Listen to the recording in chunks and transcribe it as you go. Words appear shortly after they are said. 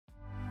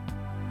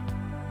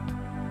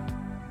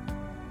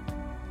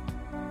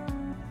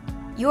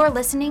You're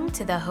listening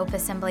to the Hope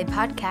Assembly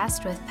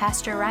podcast with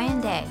Pastor Ryan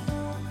Day.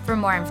 For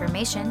more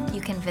information, you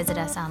can visit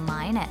us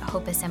online at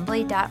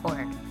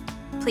hopeassembly.org.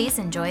 Please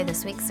enjoy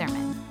this week's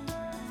sermon.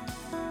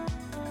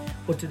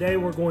 Well, today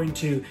we're going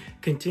to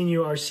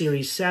continue our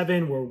series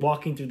 7. We're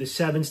walking through the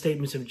 7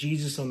 statements of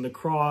Jesus on the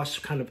cross,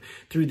 kind of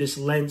through this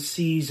Lent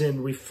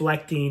season,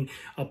 reflecting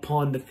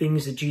upon the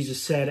things that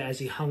Jesus said as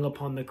he hung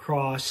upon the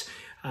cross.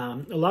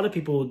 A lot of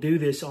people will do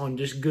this on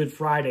just Good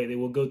Friday. They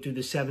will go through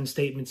the 7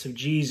 statements of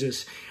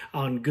Jesus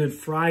on Good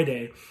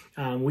Friday.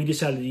 We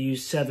decided to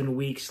use 7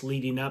 weeks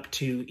leading up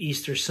to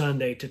Easter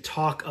Sunday to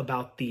talk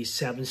about these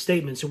 7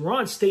 statements. And we're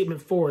on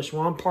statement 4, so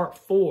we're on part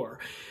 4.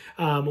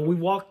 We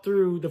walked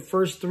through the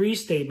first 3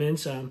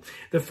 statements.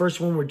 The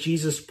first one where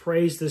Jesus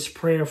prays this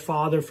prayer,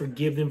 Father,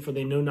 forgive them for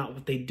they know not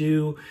what they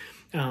do.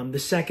 The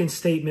second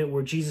statement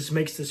where Jesus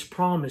makes this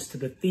promise to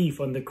the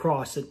thief on the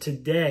cross that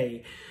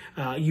today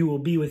you will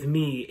be with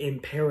me in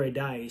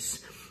paradise.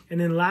 And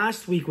then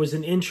last week was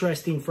an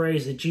interesting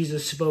phrase that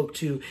Jesus spoke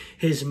to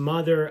his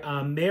mother,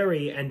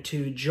 Mary, and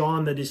to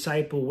John the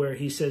disciple, where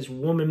he says,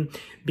 "Woman,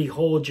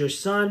 behold your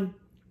son."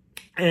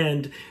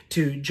 And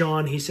to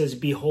John, he says,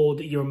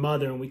 "Behold your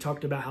mother." And we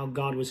talked about how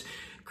God was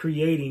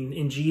creating,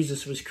 and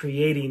Jesus was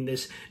creating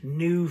this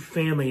new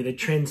family that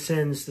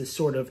transcends this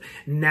sort of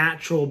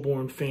natural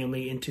born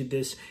family into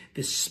this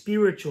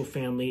spiritual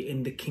family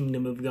in the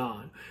kingdom of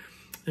God.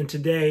 And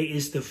today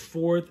is the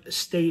 4th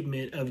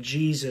statement of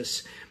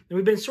Jesus. And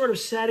we've been sort of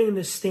setting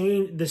the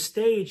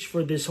stage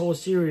for this whole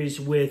series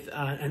with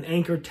an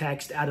anchor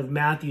text out of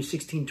Matthew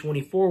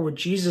 16:24, where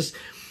Jesus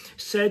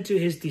said to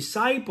his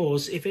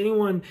disciples, if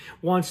anyone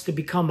wants to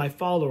become my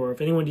follower,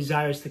 if anyone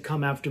desires to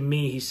come after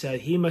me, he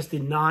said, he must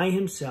deny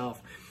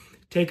himself,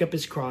 take up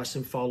his cross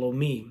and follow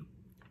me.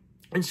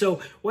 And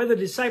so whether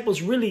the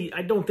disciples really,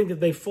 I don't think that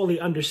they fully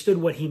understood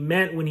what he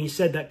meant when he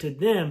said that to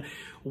them.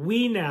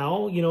 We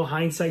now,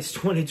 hindsight's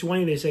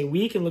 2020, they say,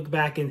 we can look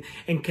back and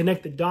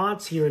connect the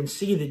dots here and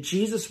see that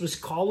Jesus was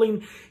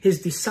calling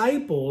his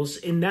disciples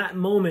in that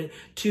moment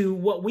to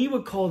what we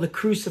would call the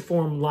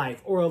cruciform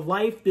life, or a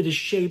life that is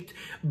shaped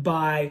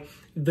by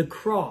the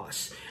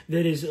cross.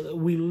 That is,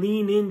 we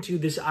lean into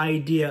this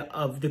idea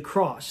of the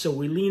cross. So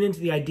we lean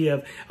into the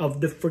idea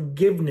of the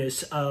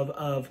forgiveness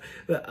of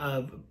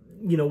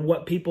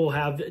what people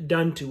have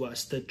done to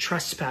us, the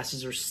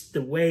trespasses or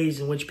the ways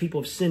in which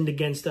people have sinned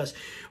against us.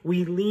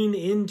 We lean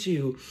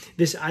into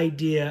this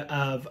idea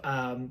of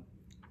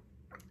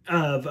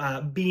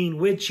being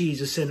with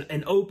Jesus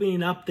and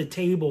opening up the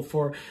table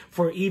for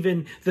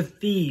even the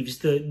thieves,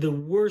 the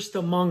worst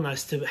among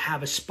us, to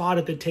have a spot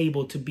at the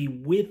table to be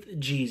with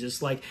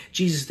Jesus, like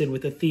Jesus did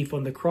with the thief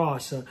on the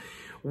cross.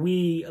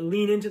 We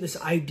lean into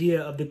this idea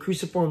of the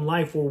cruciform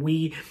life, where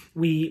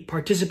we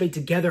participate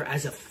together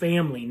as a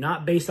family,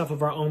 not based off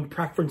of our own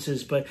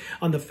preferences, but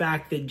on the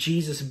fact that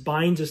Jesus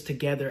binds us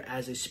together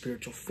as a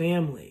spiritual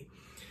family.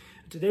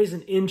 Today's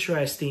an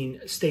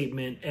interesting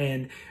statement,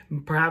 and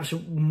perhaps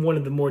one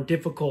of the more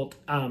difficult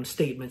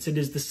statements. It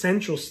is the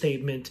central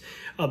statement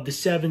of the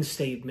 7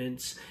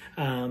 statements,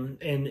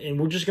 and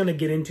we're just going to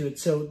get into it.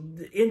 So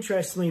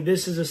interestingly,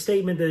 this is a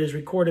statement that is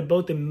recorded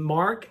both in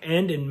Mark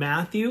and in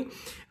Matthew.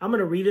 I'm going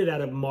to read it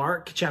out of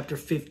Mark chapter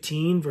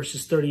 15,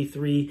 verses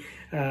 33,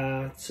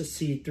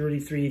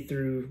 33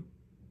 through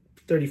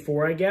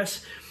 34, I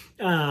guess.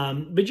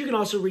 But you can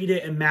also read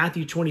it in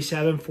Matthew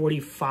 27,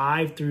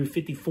 45 through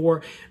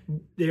 54.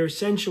 They're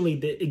essentially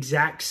the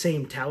exact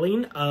same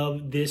telling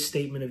of this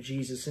statement of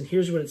Jesus. And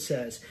here's what it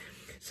says.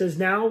 It says,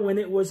 now when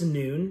it was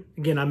noon,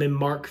 again, I'm in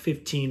Mark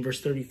 15, verse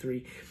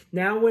 33.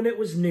 Now when it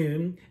was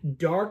noon,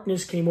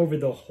 darkness came over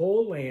the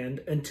whole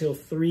land until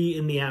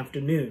 3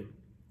 p.m.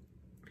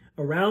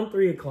 Around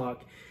 3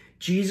 o'clock,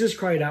 Jesus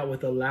cried out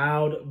with a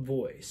loud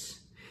voice,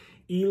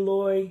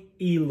 Eloi,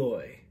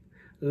 Eloi,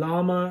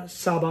 lama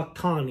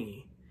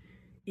sabachthani,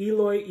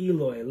 Eloi,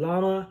 Eloi,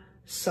 lama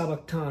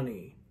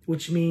sabachthani,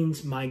 which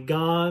means, my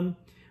God,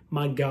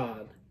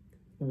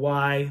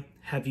 why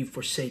have you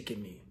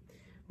forsaken me?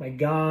 My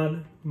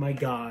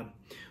God,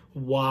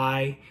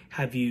 why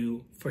have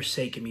you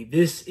forsaken me?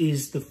 This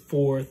is the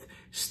 4th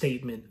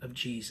statement of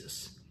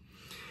Jesus.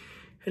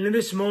 And in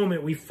this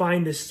moment, we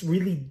find this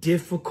really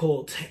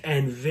difficult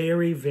and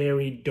very,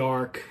 very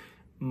dark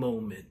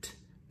moment,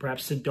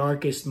 perhaps the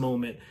darkest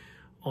moment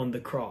on the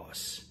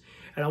cross.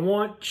 And I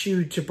want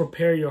you to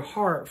prepare your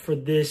heart for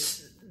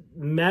this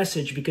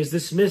message, because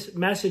this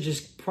message is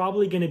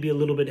probably going to be a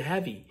little bit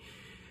heavy.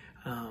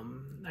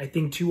 I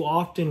think too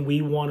often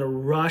we want to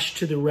rush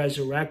to the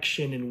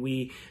resurrection and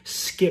we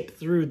skip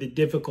through the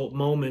difficult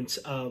moments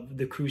of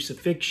the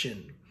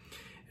crucifixion.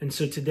 And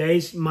so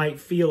today's might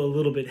feel a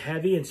little bit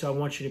heavy, and so I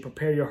want you to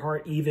prepare your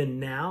heart even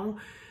now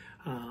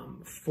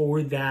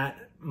for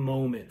that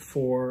moment,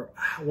 for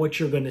what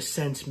you're going to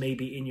sense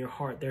maybe in your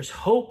heart. There's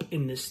hope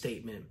in this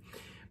statement,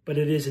 but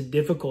it is a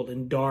difficult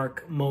and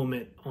dark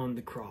moment on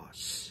the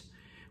cross.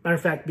 Matter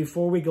of fact,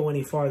 before we go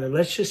any farther,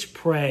 let's just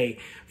pray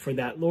for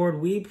that.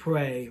 Lord, we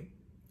pray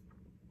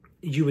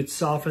you would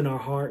soften our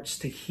hearts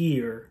to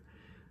hear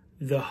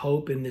the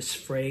hope in this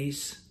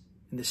phrase,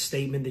 and the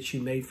statement that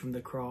you made from the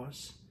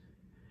cross.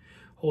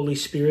 Holy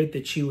Spirit,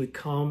 that you would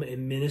come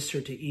and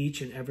minister to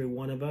each and every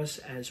one of us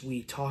as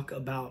we talk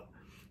about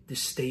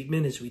this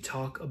statement, as we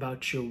talk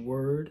about your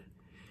word.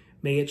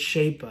 May it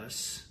shape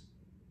us.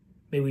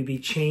 May we be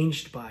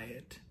changed by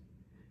it.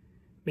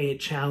 May it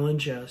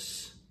challenge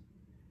us.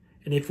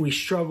 And if we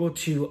struggle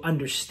to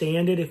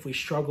understand it, if we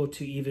struggle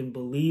to even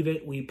believe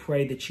it, we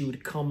pray that you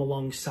would come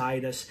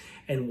alongside us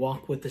and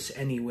walk with us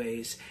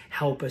anyways,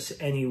 help us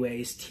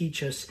anyways,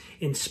 teach us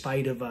in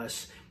spite of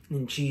us.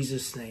 In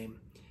Jesus' name,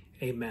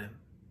 amen.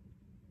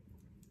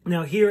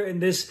 Now here in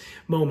this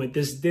moment,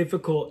 this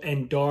difficult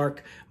and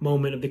dark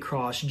moment of the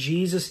cross,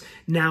 Jesus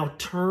now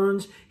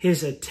turns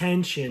his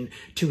attention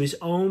to his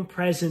own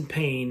present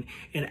pain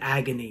and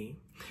agony.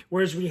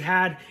 Whereas we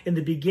had in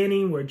the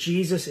beginning where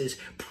Jesus is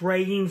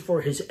praying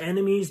for his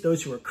enemies,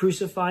 those who are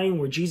crucifying,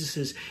 where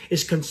Jesus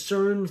is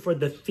concerned for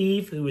the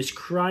thief who is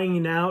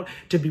crying out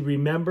to be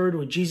remembered,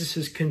 where Jesus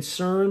is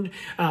concerned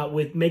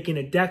with making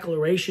a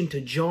declaration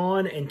to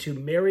John and to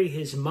Mary,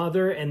 his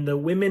mother, and the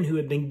women who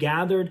had been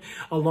gathered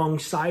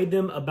alongside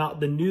them about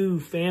the new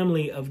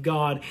family of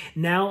God.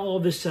 Now all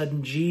of a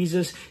sudden,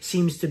 Jesus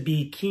seems to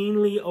be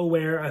keenly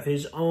aware of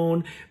his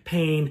own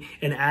pain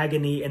and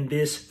agony, and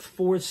this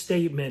fourth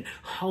statement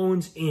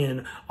hones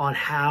in on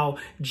how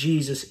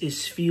Jesus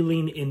is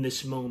feeling in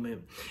this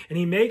moment. And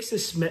he makes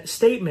this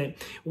statement,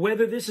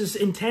 whether this is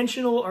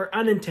intentional or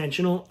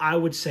unintentional, I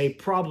would say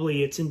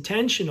probably it's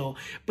intentional,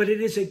 but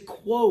it is a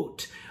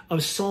quote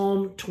of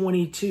Psalm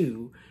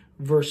 22,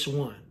 verse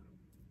 1.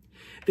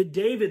 That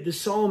David, the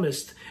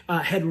psalmist,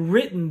 had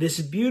written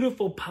this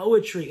beautiful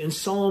poetry in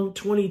Psalm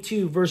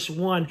 22, verse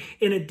 1,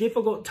 in a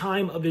difficult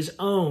time of his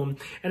own.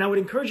 And I would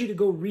encourage you to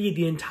go read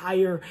the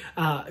entire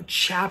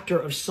chapter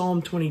of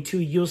Psalm 22.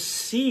 You'll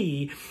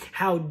see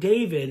how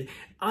David,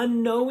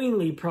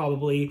 unknowingly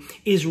probably,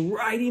 is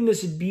writing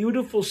this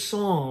beautiful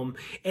psalm,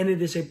 and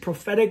it is a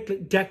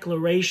prophetic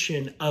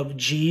declaration of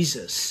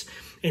Jesus.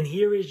 And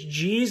here is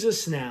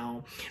Jesus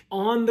now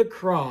on the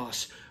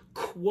cross,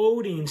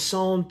 quoting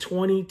Psalm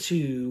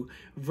 22,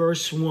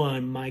 verse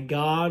 1, my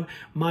God,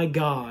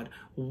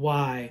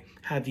 why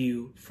have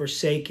you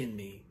forsaken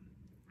me?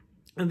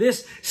 And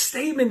this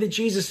statement that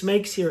Jesus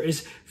makes here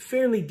is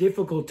fairly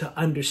difficult to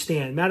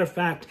understand. Matter of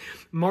fact,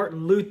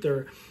 Martin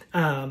Luther,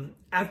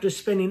 after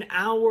spending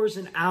hours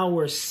and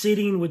hours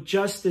sitting with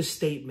just this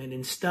statement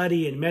in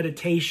study and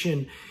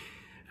meditation,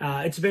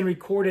 it's been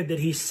recorded that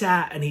he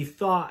sat and he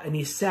thought and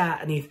he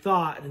sat and he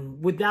thought,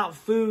 and without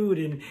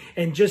food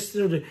and just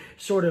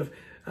sort of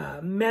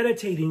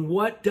meditating,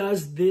 what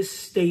does this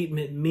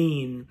statement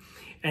mean?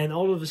 And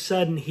all of a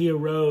sudden he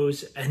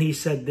arose and he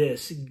said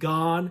this: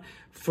 God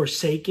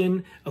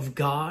forsaken of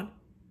God?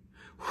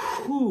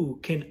 Who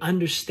can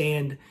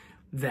understand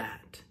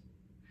that?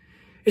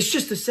 It's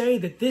just to say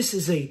that this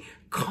is a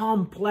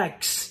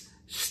complex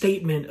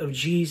statement of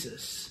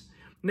Jesus.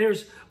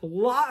 There's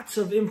lots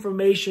of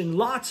information,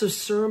 lots of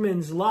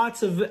sermons,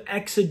 lots of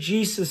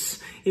exegesis,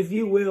 if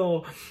you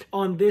will,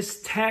 on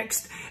this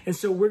text. And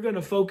so we're going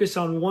to focus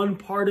on one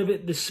part of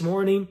it this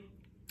morning.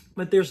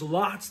 But there's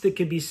lots that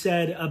can be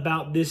said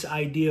about this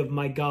idea of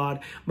my God,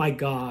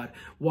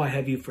 why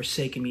have you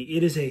forsaken me?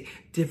 It is a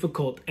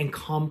difficult and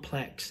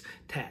complex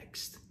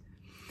text.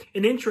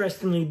 And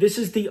interestingly, this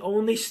is the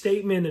only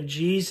statement of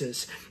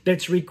Jesus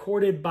that's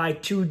recorded by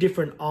two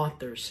different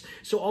authors.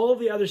 So all of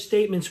the other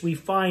statements we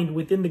find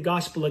within the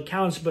gospel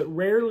accounts, but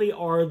rarely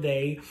are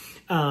they,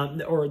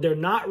 or they're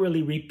not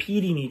really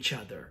repeating each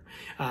other.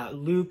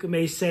 Luke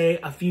may say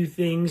a few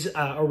things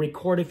or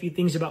record a few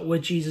things about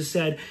what Jesus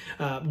said.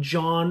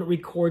 John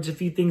records a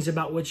few things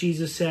about what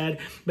Jesus said.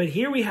 But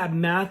here we have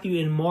Matthew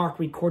and Mark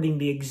recording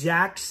the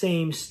exact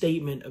same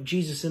statement of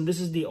Jesus. And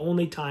this is the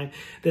only time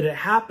that it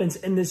happens.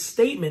 And this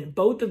statement,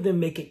 both of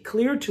them make it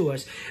clear to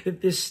us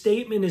that this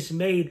statement is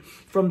made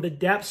from the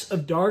depths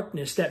of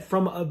darkness, that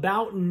from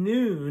about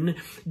noon,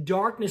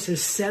 darkness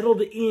has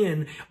settled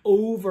in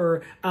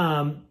over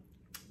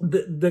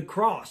the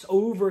cross,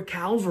 over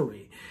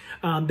Calvary.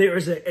 There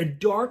is a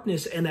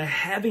darkness and a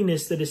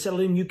heaviness that is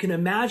settled in. You can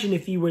imagine,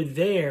 if you were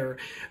there,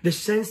 the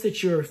sense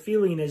that you're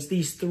feeling as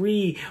these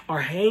three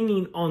are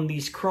hanging on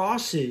these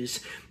crosses,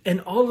 and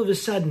all of a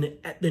sudden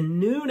at the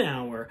noon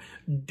hour,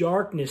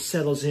 darkness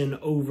settles in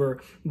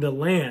over the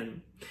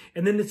land.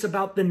 And then it's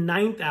about the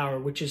 9th hour,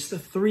 which is the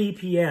 3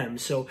 p.m.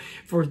 So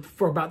for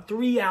about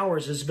 3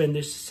 hours, there's been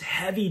this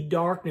heavy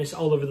darkness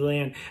all over the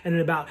land. And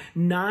at about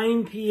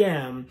 9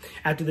 p.m.,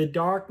 after the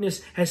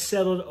darkness has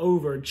settled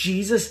over,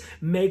 Jesus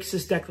makes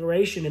this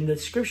declaration. And the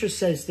scripture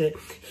says that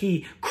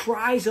he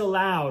cries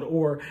aloud,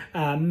 or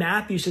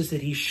Matthew says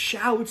that he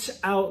shouts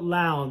out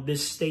loud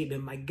this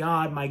statement, my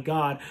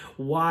God,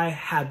 why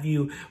have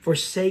you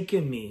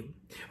forsaken me?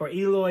 Or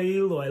Eloi,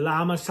 Eloi,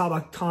 lama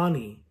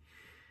sabachthani.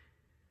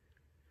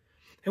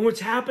 And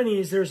what's happening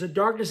is there's a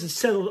darkness that's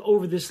settled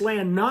over this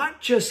land, not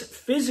just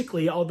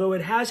physically, although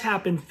it has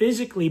happened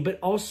physically, but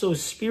also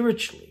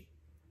spiritually.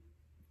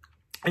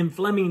 And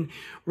Fleming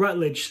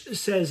Rutledge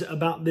says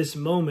about this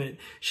moment,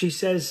 she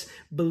says,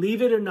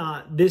 believe it or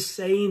not, this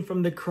saying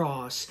from the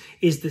cross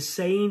is the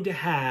saying to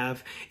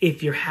have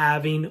if you're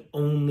having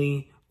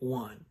only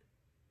one.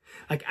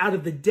 Like out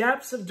of the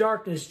depths of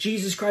darkness,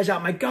 Jesus cries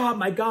out, my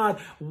God,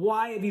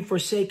 why have you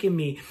forsaken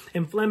me?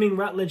 And Fleming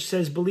Rutledge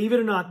says, believe it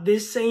or not,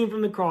 this saying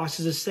from the cross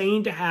is a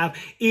saying to have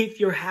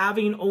if you're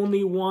having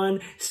only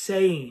one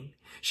saying.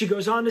 She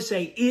goes on to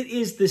say, it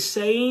is the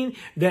saying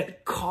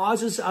that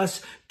causes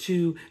us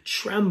to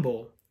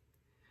tremble,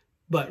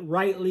 but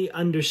rightly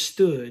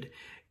understood,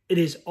 it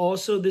is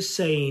also the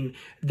saying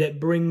that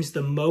brings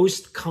the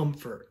most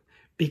comfort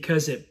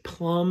because it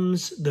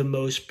plumbs the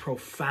most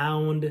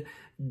profound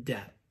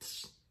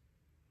depths.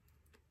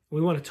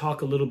 We want to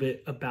talk a little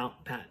bit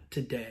about that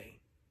today.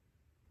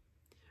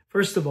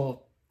 First of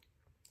all,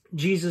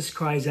 Jesus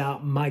cries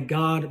out, my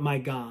God,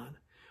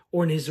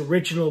 or in his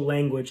original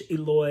language,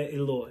 Eloi,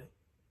 Eloi.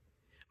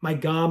 My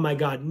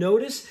God.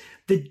 Notice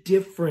the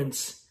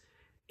difference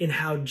in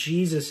how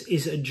Jesus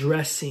is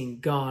addressing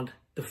God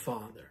the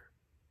Father.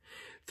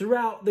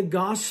 Throughout the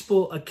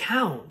gospel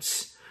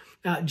accounts,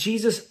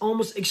 Jesus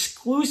almost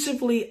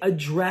exclusively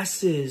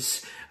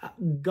addresses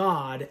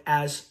God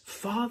as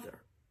Father.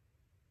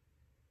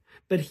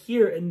 But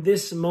here in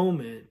this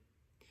moment,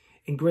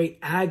 in great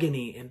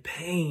agony and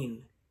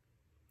pain,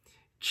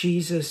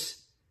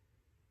 Jesus,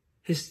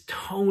 his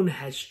tone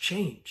has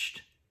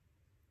changed.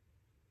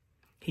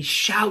 He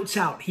shouts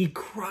out, he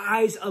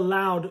cries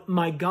aloud,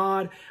 my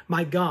God,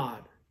 my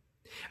God.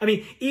 I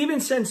mean, even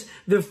since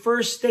the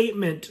first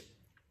statement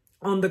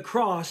on the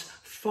cross,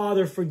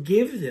 Father,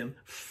 forgive them.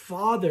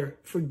 Father,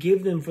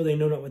 forgive them for they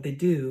know not what they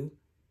do.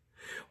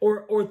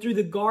 Or through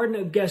the Garden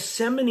of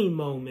Gethsemane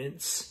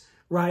moments,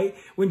 right?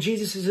 When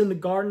Jesus is in the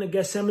Garden of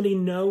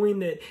Gethsemane,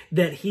 knowing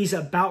that he's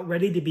about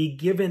ready to be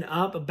given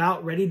up,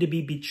 about ready to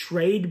be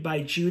betrayed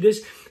by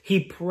Judas,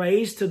 he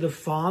prays to the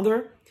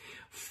Father,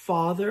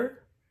 Father,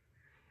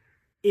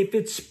 if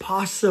it's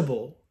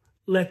possible,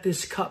 let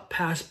this cup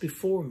pass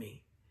before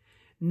me.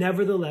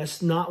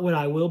 Nevertheless, not what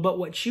I will, but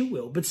what you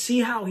will. But see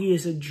how he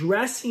is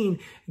addressing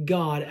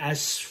God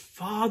as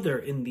Father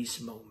in these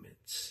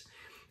moments.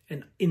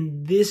 And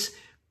in this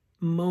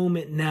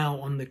moment now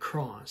on the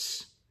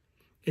cross,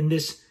 in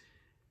this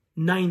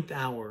ninth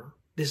hour,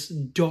 this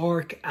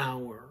dark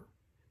hour,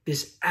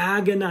 this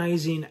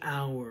agonizing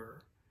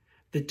hour,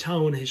 the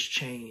tone has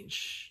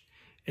changed.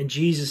 And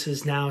Jesus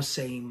is now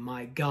saying,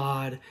 my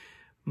God,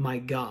 my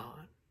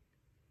God.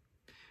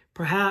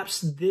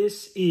 Perhaps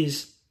this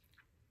is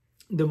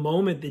the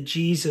moment that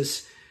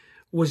Jesus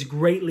was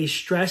greatly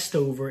stressed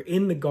over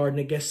in the Garden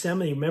of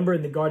Gethsemane. Remember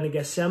in the Garden of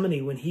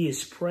Gethsemane when he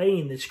is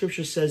praying, the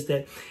scripture says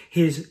that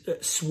his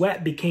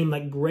sweat became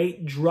like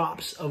great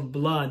drops of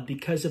blood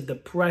because of the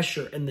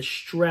pressure and the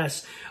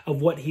stress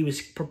of what he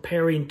was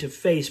preparing to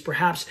face.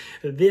 Perhaps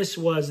this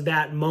was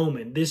that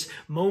moment, this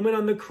moment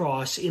on the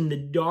cross, in the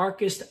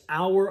darkest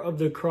hour of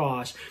the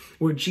cross,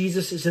 where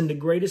Jesus is in the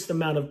greatest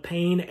amount of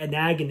pain and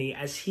agony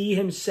as he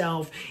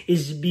himself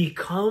is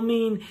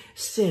becoming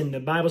sin. The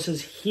Bible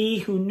says, he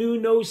who knew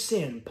no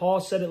sin, Paul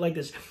said it like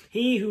this,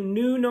 he who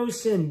knew no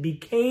sin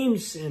became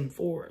sin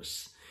for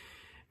us.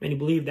 Many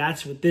believe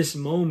that's what this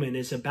moment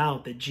is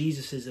about, that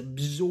Jesus is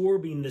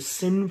absorbing the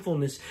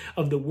sinfulness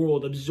of the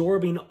world,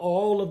 absorbing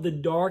all of the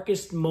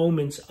darkest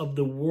moments of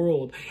the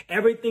world,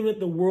 everything that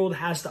the world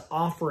has to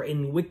offer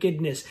in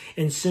wickedness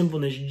and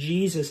sinfulness.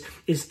 Jesus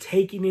is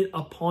taking it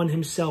upon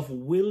himself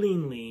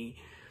willingly.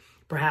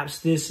 Perhaps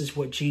this is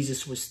what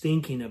Jesus was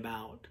thinking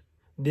about,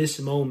 this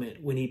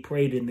moment when he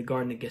prayed in the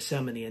Garden of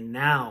Gethsemane. And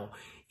now,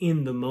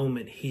 in the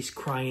moment, he's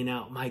crying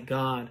out, my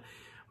God,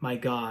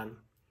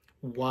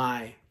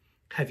 why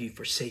have you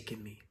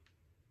forsaken me?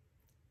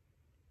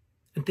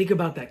 And think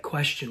about that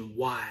question,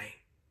 why?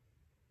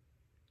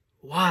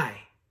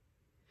 Why?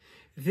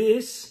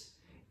 This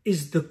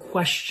is the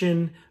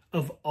question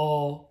of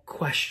all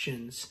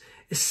questions,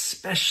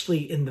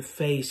 especially in the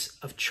face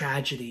of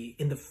tragedy,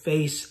 in the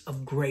face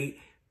of great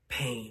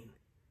pain.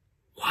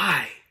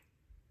 Why?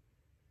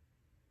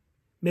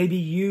 Maybe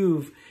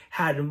you've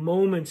had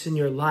moments in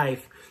your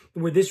life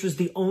where this was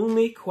the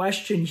only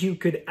question you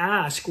could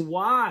ask.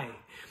 Why?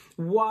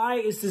 Why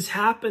is this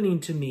happening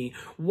to me?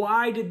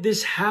 Why did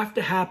this have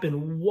to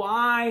happen?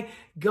 Why,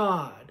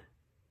 God?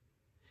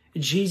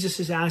 Jesus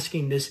is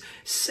asking this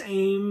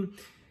same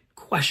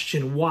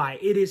question, why?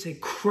 It is a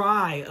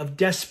cry of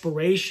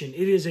desperation.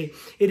 It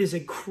is a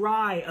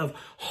cry of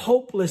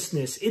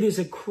hopelessness. It is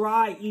a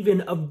cry even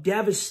of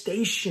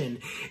devastation.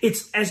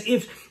 It's as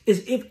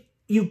if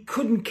you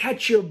couldn't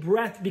catch your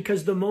breath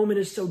because the moment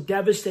is so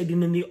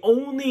devastating. And the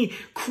only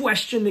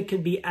question that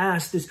can be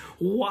asked is,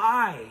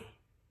 why?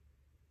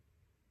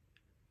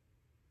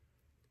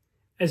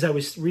 As I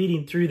was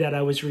reading through that,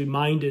 I was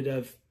reminded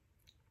of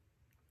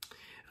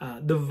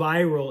the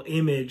viral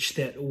image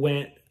that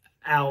went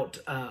out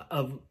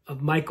of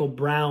Michael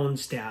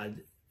Brown's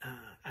dad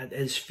at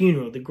his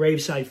funeral, the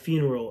graveside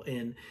funeral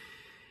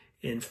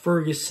in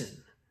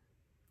Ferguson.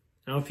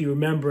 I don't know if you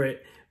remember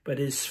it, but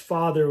his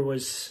father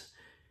was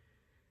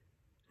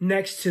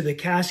next to the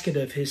casket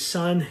of his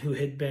son who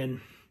had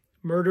been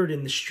murdered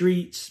in the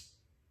streets.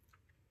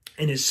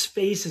 And his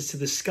face is to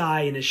the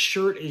sky, and his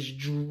shirt is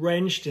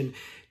drenched in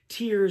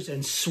tears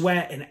and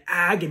sweat and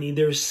agony.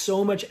 There's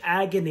so much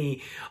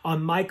agony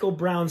on Michael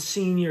Brown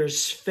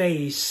Sr.'s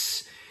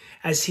face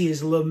as he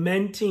is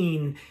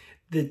lamenting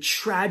the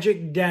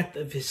tragic death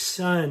of his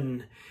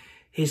son.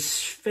 His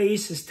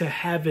face is to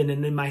heaven,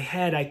 and in my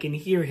head I can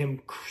hear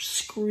him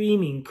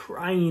screaming,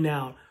 crying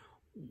out,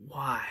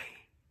 "Why?"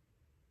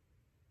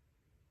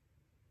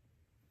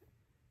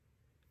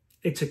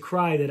 It's a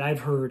cry that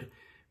I've heard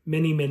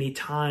many, many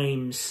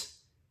times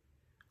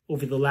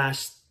over the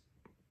last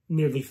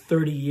nearly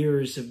 30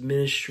 years of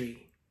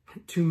ministry.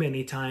 Too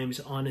many times,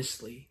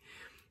 honestly.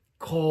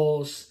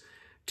 Calls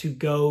to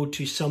go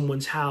to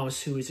someone's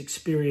house who has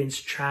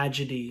experienced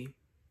tragedy,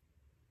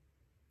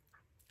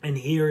 and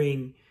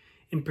hearing,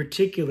 in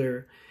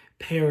particular,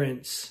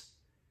 parents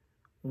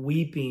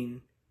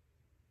weeping,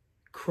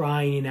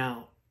 crying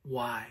out,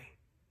 "Why?"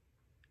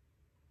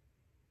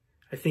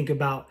 I think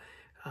about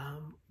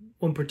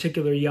one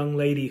particular young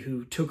lady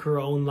who took her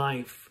own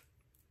life.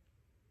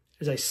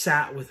 As I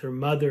sat with her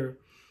mother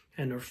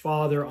and her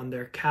father on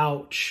their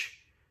couch,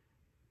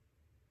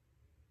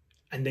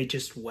 and they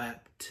just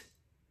wept.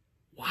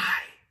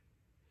 Why?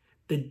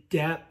 The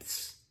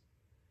depths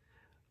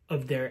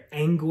of their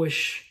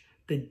anguish,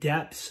 the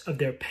depths of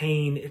their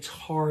pain, it's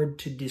hard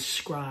to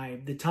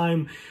describe. The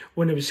time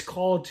when I was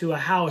called to a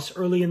house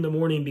early in the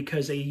morning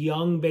because a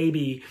young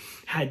baby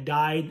had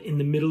died in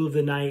the middle of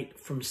the night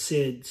from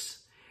SIDS.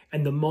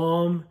 And the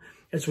mom,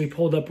 as we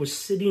pulled up, was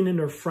sitting in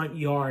her front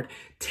yard,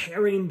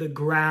 tearing the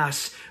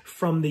grass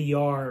from the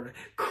yard,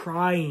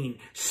 crying,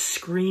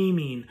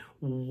 screaming,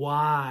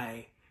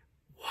 "Why?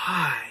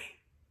 Why?"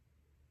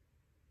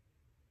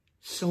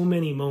 So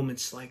many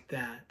moments like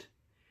that.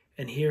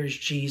 And here's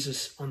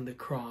Jesus on the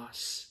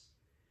cross.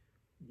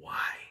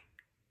 Why?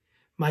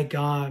 My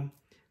God,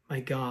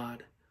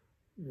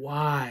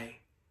 why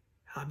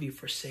have you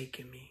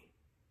forsaken me?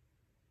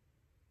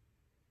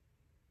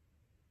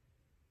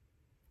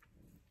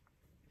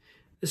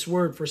 This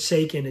word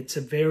forsaken, it's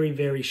a very,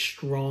 very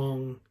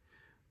strong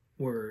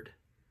word.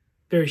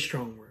 Very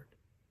strong word.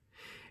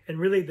 And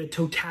really the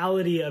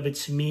totality of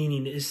its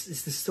meaning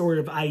is the sort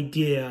of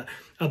idea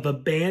of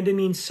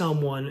abandoning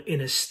someone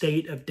in a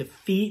state of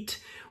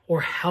defeat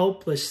or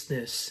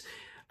helplessness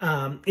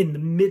in the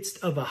midst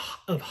of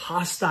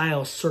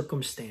hostile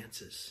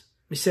circumstances.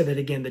 Let me say that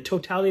again. The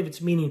totality of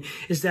its meaning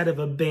is that of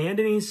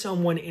abandoning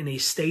someone in a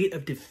state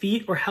of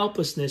defeat or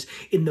helplessness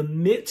in the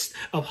midst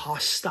of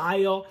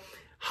hostile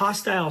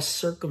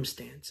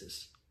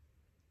circumstances.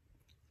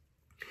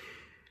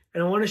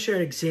 And I want to share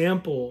an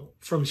example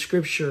from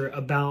Scripture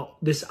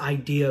about this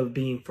idea of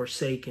being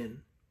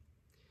forsaken.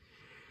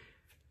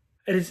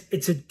 And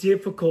it's a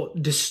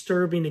difficult,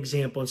 disturbing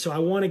example. And so I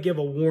want to give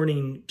a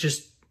warning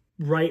just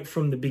right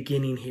from the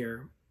beginning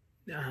here.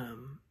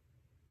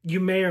 You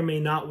may or may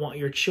not want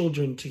your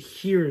children to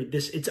hear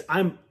this.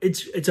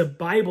 It's a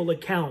Bible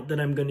account that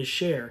I'm going to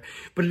share,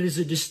 but it is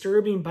a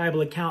disturbing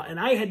Bible account. And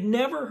I have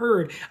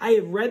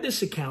read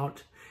this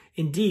account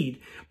indeed,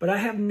 but I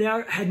had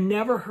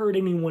never heard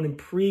anyone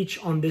preach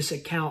on this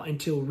account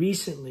until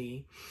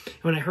recently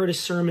when I heard a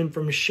sermon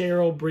from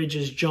Cheryl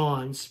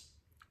Bridges-Johns.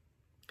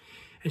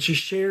 And she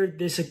shared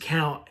this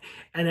account.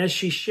 And as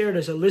she shared,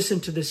 as I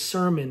listened to this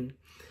sermon,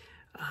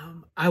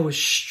 I was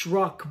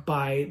struck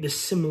by the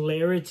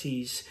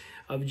similarities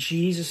of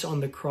Jesus on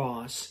the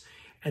cross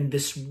and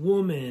this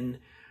woman,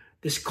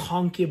 this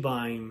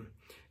concubine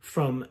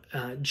from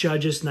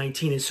Judges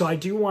 19. And so I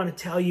do want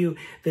to tell you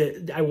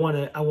that I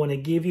want to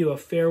give you a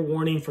fair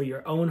warning for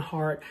your own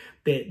heart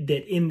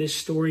that in this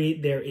story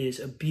there is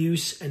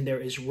abuse and there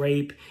is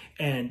rape,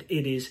 and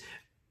it is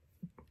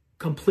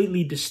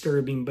completely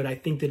disturbing, but I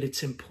think that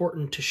it's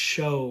important to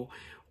show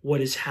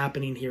what is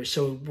happening here.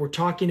 So we're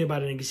talking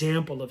about an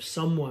example of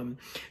someone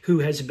who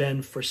has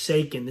been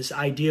forsaken, this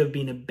idea of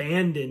being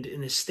abandoned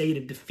in a state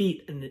of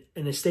defeat and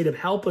in a state of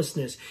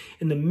helplessness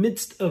in the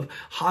midst of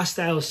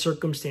hostile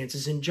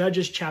circumstances. In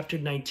Judges chapter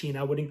 19,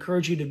 I would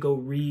encourage you to go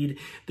read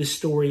the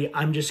story.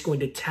 I'm just going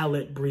to tell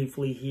it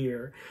briefly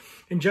here.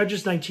 In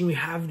Judges 19, we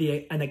have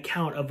an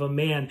account of a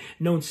man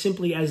known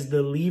simply as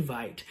the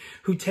Levite,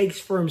 who takes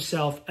for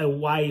himself a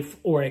wife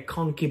or a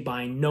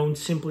concubine known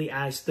simply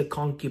as the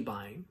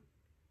concubine.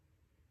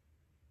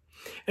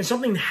 And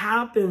something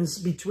happens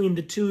between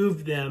the two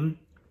of them,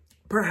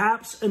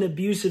 perhaps an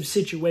abusive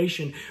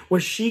situation,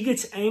 where she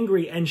gets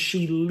angry and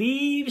she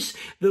leaves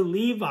the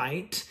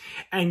Levite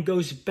and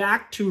goes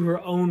back to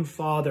her own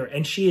father.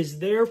 And she is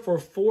there for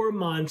 4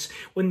 months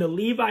when the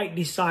Levite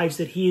decides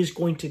that he is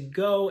going to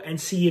go and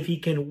see if he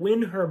can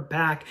win her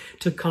back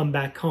to come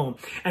back home.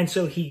 And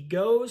so he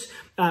goes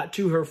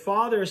to her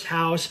father's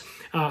house,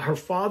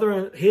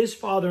 his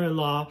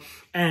father-in-law,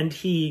 and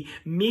he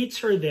meets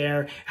her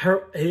there.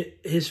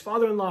 His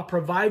father-in-law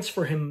provides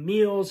for him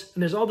meals,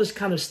 and there's all this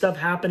kind of stuff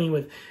happening with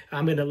with,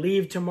 I'm going to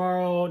leave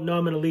tomorrow. No,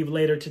 I'm going to leave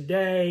later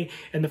today.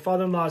 And the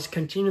father-in-law is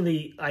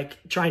continually like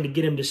trying to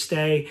get him to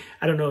stay.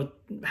 I don't know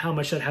how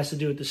much that has to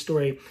do with the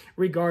story.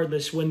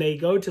 Regardless, when they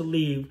go to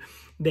leave,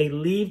 they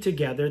leave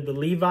together. The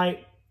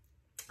Levite,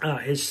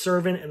 his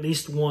servant, at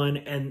least one,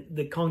 and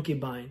the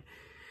concubine.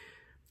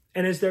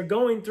 And as they're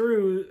going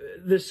through,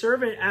 the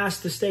servant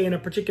asks to stay in a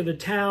particular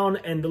town,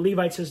 and the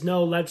Levite says,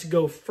 no, let's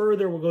go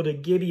further. We'll go to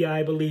Gibeah,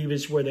 I believe,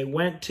 is where they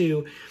went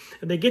to.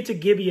 And they get to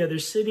Gibeah. They're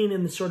sitting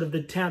in sort of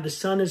the town. The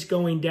sun is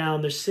going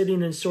down. They're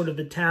sitting in sort of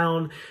the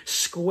town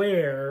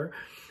square,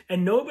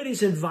 and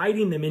nobody's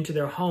inviting them into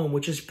their home,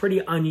 which is pretty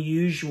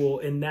unusual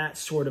in that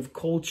sort of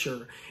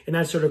culture. In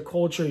that sort of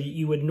culture,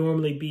 you would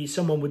normally be,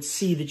 someone would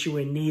see that you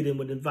were in need and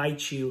would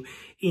invite you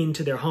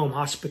into their home.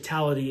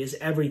 Hospitality is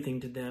everything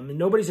to them, and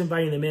nobody's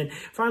inviting them in.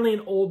 Finally,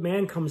 an old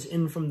man comes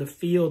in from the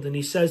field, and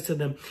he says to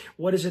them,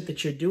 what is it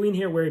that you're doing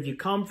here? Where have you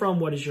come from?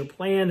 What is your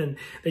plan? And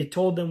they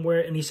told them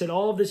where, and he said,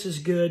 all of this is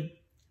good,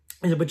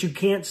 but you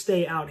can't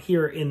stay out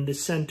here in the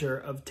center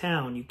of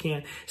town. You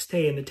can't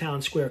stay in the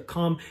town square.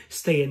 Come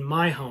stay in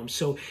my home.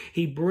 So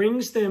he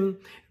brings them,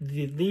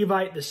 the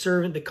Levite, the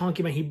servant, the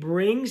concubine, he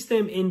brings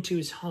them into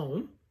his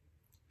home,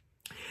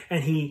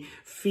 and he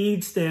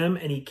feeds them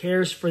and he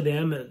cares for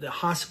them. The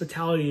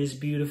hospitality is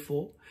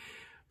beautiful.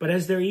 But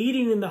as they're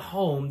eating in the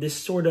home, this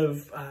sort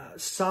of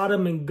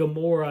Sodom and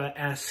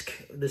Gomorrah-esque,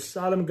 the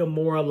Sodom and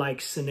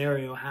Gomorrah-like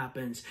scenario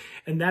happens.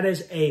 And that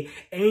is a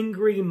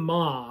angry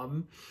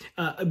mob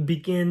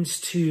begins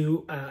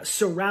to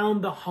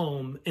surround the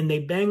home, and they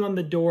bang on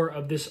the door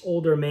of this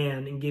older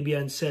man in Gibeah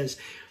and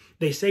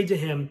they say to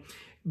him,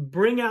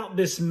 bring out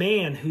this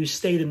man who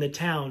stayed in the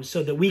town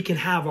so that we can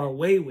have our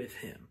way with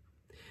him.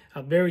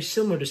 Very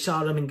similar to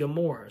Sodom and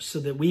Gomorrah, so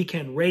that we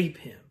can rape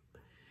him.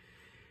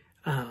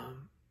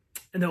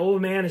 And the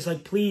old man is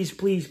like, please,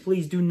 please,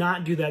 please do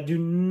not do that. Do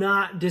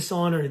not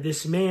dishonor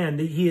this man.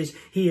 He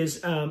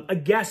is a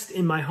guest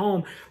in my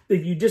home.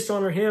 If you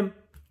dishonor him,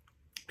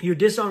 you're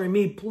dishonoring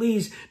me.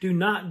 Please do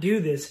not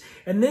do this.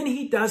 And then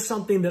he does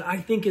something that I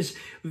think is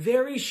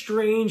very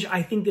strange.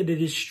 I think that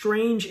it is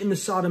strange in the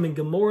Sodom and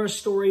Gomorrah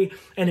story,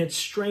 and it's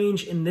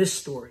strange in this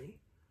story.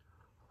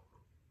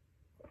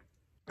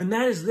 And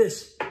that is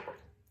this.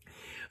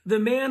 The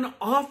man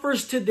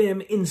offers to them,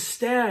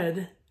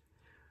 instead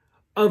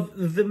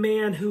of the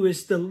man who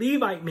is the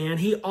Levite man,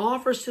 he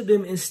offers to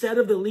them, instead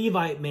of the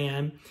Levite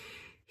man,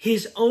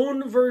 his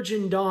own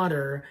virgin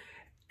daughter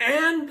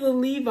and the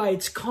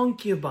Levite's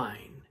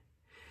concubine.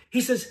 He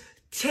says,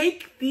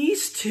 take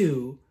these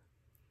two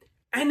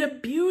and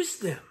abuse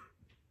them.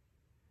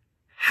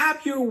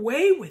 Have your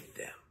way with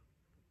them.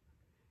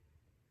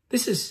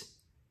 This is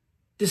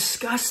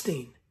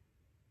disgusting.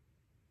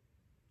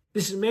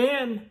 This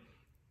man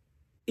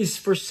is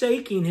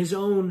forsaking his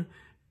own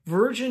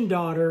virgin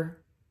daughter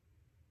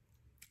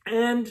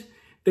and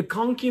the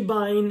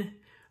concubine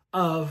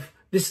of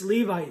this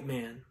Levite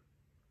man.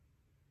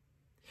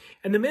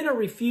 And the men are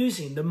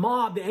refusing.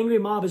 The angry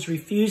mob is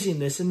refusing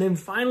this. And then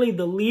finally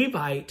the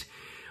Levite,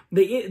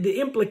 the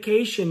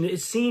implication,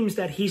 it seems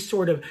that he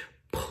sort of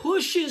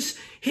pushes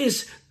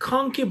his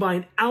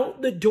concubine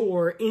out the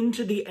door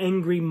into the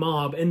angry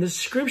mob. And the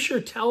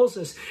scripture tells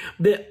us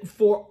that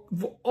for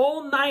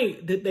all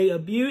night that they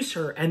abuse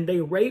her and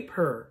they rape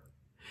her,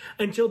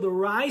 until the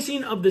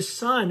rising of the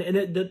sun, and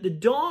at the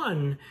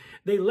dawn,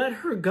 they let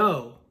her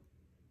go.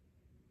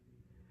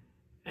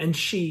 And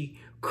she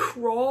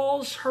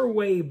crawls her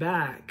way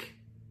back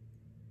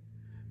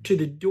to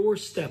the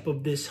doorstep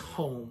of this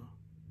home,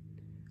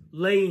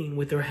 laying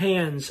with her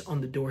hands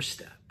on the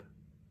doorstep.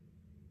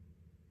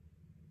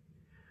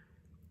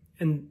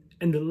 And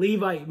the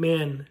Levite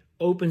man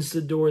opens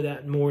the door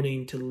that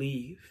morning to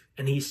leave,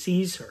 and he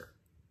sees her.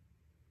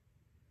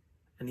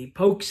 And he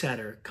pokes at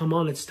her, come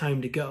on, it's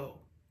time to go.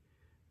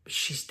 But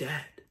she's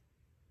dead.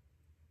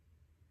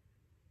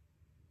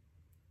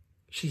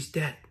 She's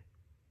dead.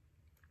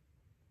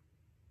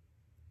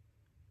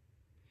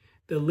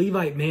 The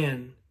Levite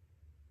man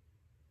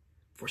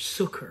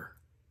forsook her.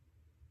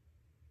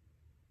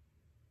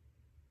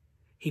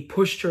 He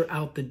pushed her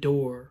out the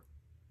door.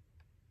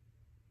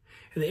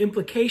 And the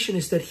implication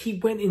is that he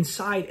went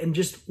inside and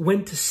just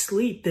went to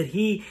sleep, that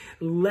he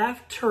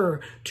left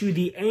her to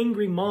the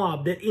angry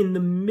mob, that in the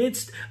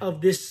midst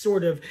of this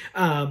sort of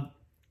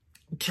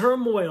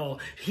turmoil,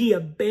 he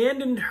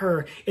abandoned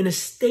her in a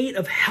state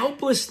of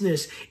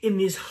helplessness in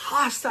these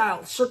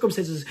hostile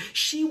circumstances.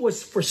 She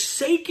was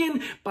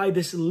forsaken by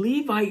this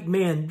Levite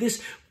man.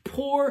 This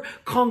poor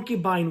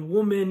concubine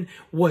woman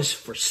was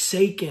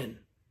forsaken.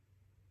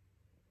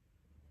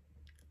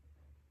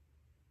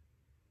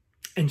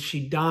 And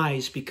she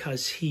dies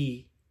because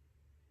he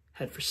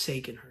had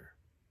forsaken her.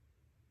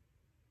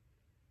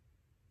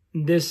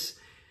 This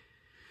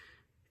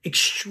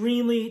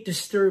extremely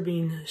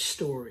disturbing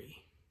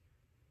story,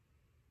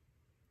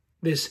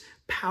 this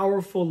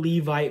powerful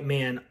Levite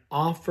man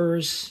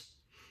offers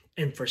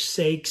and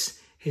forsakes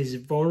his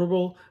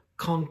vulnerable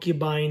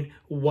concubine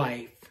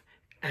wife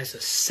as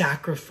a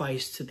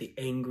sacrifice to the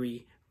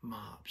angry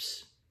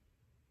mobs.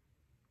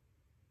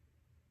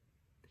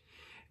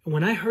 And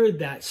when I heard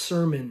that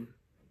sermon,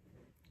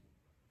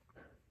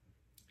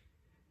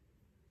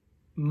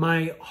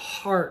 my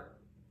heart,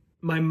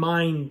 my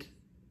mind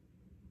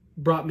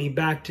brought me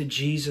back to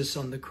Jesus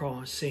on the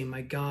cross, saying,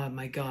 my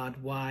God,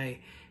 why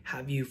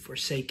have you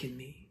forsaken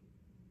me?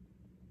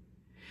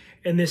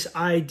 And this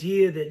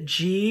idea that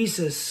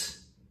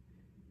Jesus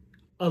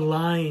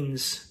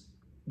aligns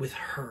with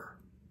her.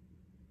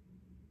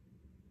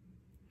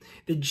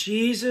 That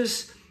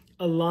Jesus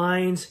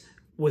aligns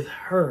with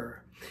her.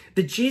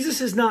 That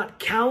Jesus is not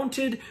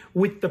counted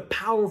with the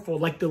powerful,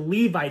 like the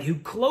Levite who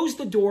closed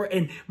the door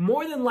and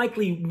more than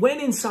likely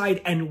went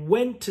inside and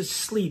went to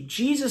sleep.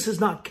 Jesus is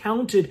not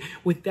counted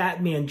with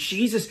that man.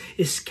 Jesus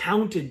is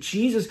counted.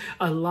 Jesus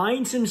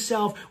aligns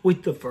himself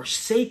with the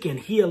forsaken.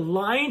 He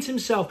aligns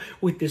himself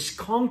with this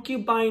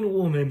concubine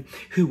woman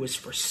who was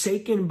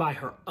forsaken by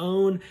her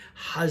own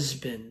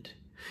husband.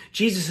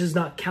 Jesus is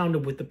not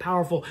counted with the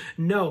powerful.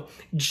 No,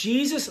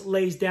 Jesus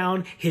lays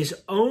down his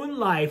own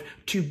life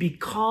to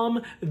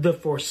become the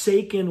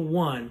forsaken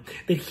one.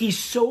 That he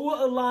so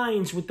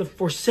aligns with the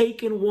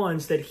forsaken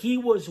ones that he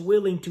was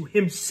willing to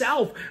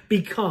himself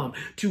become,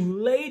 to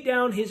lay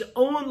down his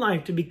own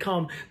life to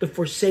become the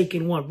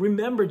forsaken one.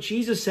 Remember,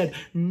 Jesus said,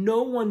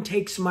 no one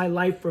takes my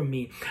life from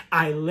me.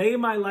 I lay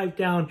my life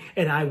down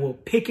and I will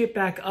pick it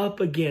back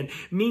up again.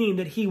 Meaning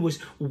that he was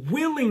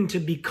willing to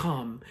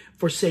become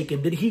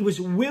forsaken, that he was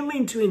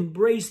willing to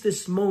embrace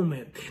this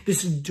moment,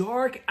 this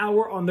dark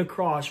hour on the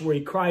cross where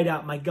he cried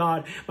out, my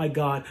God,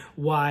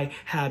 why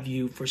have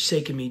you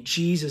forsaken me?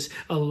 Jesus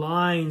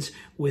aligns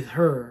with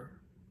her.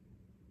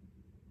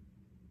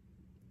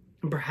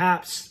 And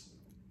perhaps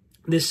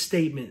this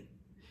statement,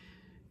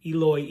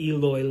 Eloi,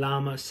 Eloi,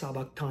 lama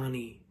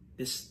sabachthani,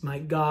 this, my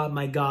God,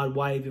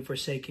 why have you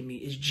forsaken me,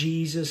 is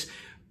Jesus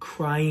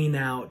crying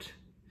out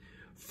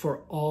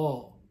for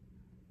all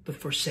the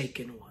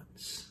forsaken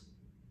ones.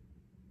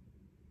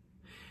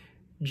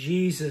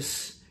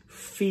 Jesus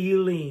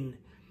feeling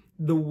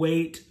the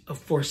weight of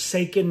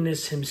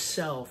forsakenness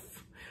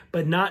himself,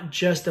 but not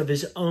just of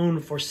his own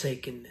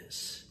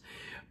forsakenness,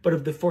 but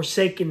of the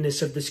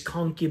forsakenness of this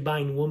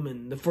concubine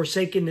woman, the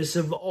forsakenness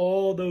of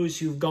all those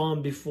who've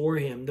gone before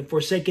him, the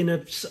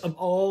forsakenness of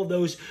all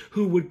those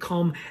who would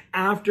come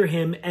after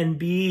him and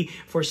be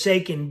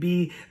forsaken,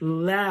 be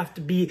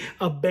left, be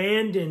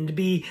abandoned,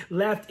 be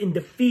left in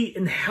defeat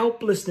and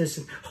helplessness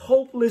and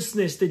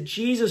hopelessness, that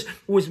Jesus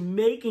was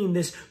making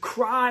this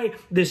cry,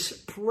 this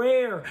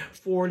prayer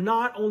for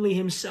not only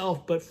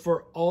himself, but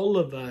for all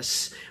of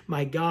us.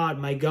 My God,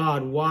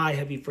 why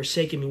have you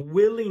forsaken me?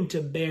 Willing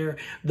to bear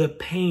the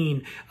pain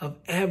of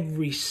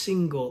every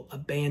single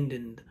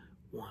abandoned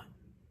one.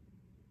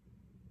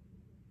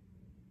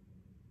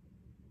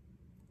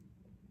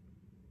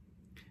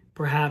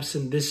 Perhaps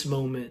in this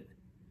moment,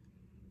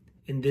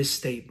 in this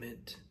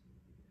statement,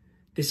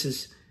 this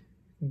is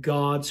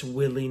God's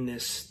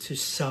willingness to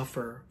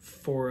suffer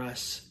for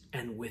us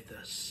and with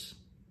us.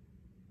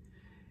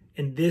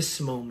 In this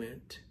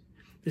moment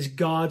is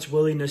God's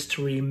willingness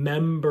to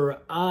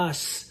remember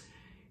us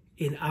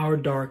in our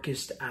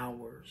darkest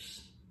hours.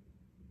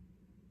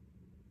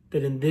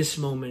 That in this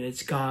moment,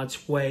 it's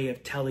God's way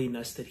of telling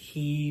us that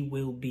he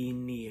will be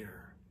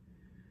near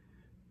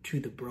to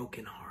the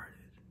brokenhearted.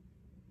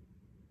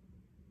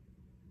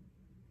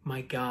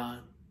 My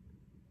God,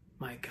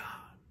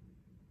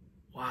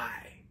 why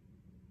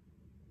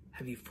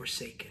have you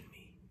forsaken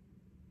me?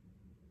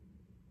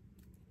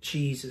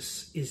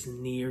 Jesus is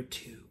near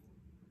to,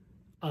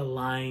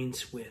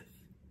 aligns with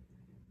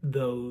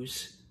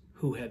those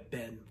who have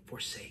been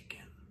forsaken.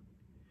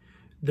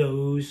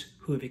 Those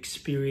who have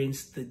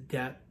experienced the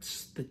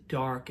depths, the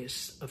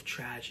darkest of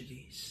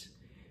tragedies.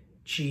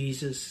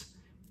 Jesus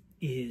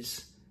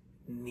is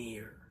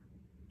near.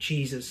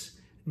 Jesus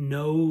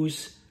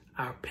knows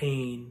our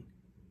pain,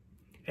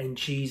 and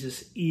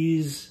Jesus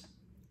is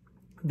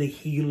the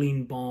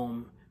healing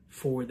balm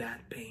for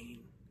that pain.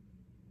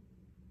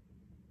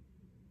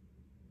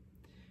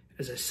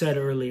 As I said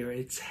earlier,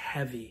 it's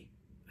heavy,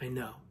 I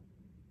know.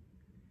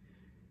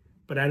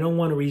 But I don't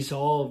want to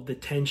resolve the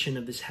tension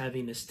of this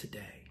heaviness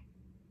today.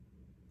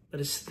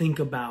 Let us think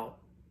about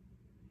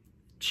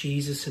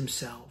Jesus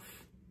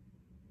himself,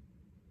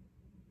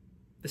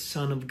 the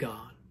Son of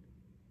God,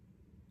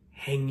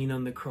 hanging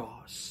on the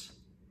cross,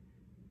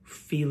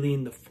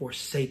 feeling the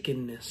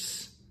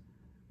forsakenness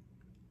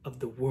of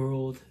the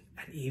world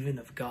and even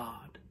of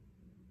God,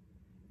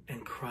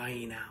 and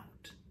crying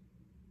out.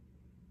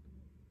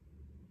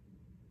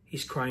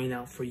 He's crying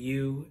out for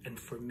you and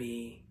for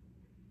me.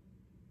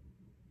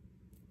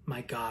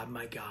 My God,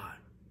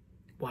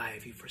 why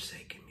have you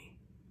forsaken me?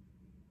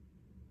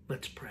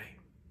 Let's pray.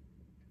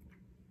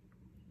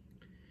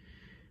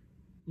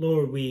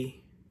 Lord,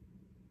 we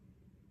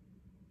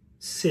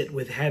sit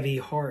with heavy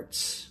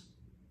hearts.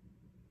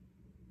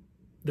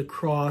 The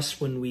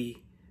cross, when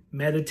we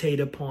meditate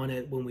upon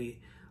it, when we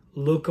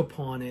look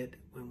upon it,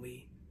 when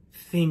we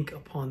think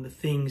upon the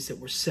things that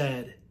were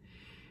said,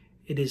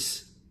 it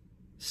is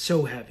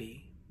so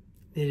heavy.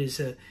 It is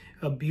a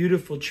a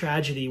beautiful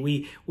tragedy.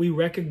 We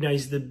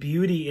recognize the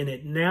beauty in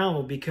it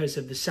now because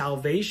of the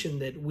salvation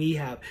that we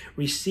have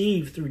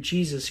received through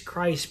Jesus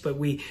Christ, but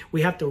we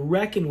have to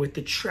reckon with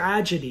the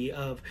tragedy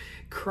of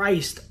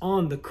Christ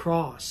on the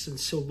cross. And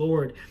so,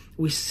 Lord,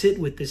 we sit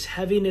with this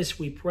heaviness.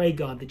 We pray,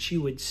 God, that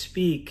you would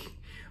speak.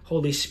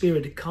 Holy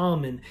Spirit,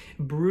 come and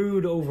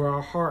brood over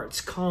our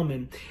hearts.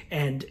 Come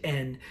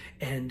and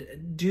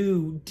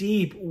do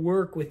deep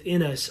work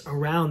within us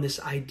around this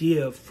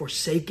idea of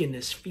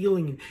forsakenness,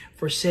 feeling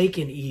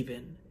forsaken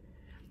even.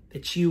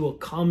 That you will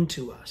come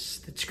to us.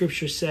 That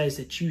Scripture says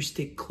that you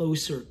stick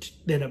closer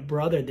than a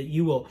brother, that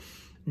you will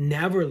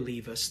never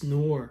leave us,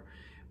 nor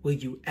will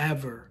you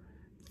ever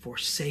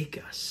forsake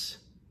us.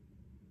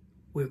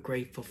 We're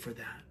grateful for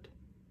that.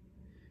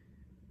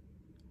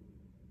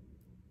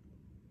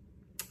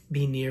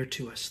 Be near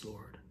to us,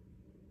 Lord.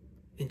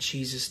 In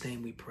Jesus'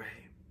 name we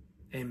pray.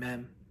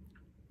 Amen.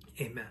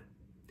 Amen.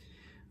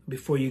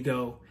 Before you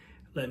go,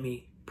 let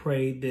me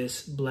pray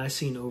this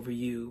blessing over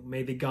you.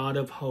 May the God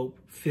of hope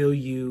fill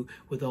you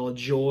with all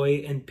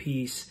joy and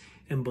peace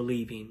in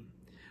believing,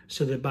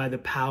 so that by the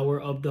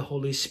power of the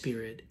Holy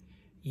Spirit,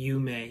 you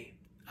may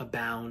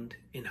abound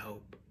in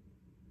hope.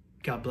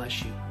 God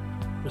bless you.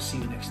 We'll see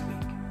you next week.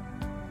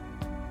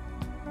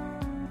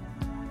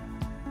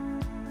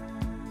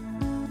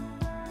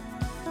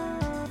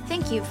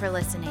 Thank you for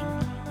listening.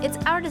 It's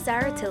our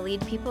desire to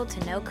lead people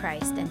to know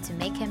Christ and to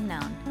make him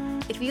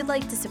known. If you'd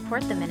like to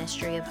support the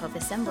ministry of Hope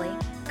Assembly,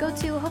 go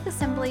to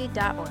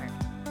hopeassembly.org.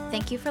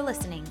 Thank you for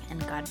listening,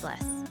 and God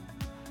bless.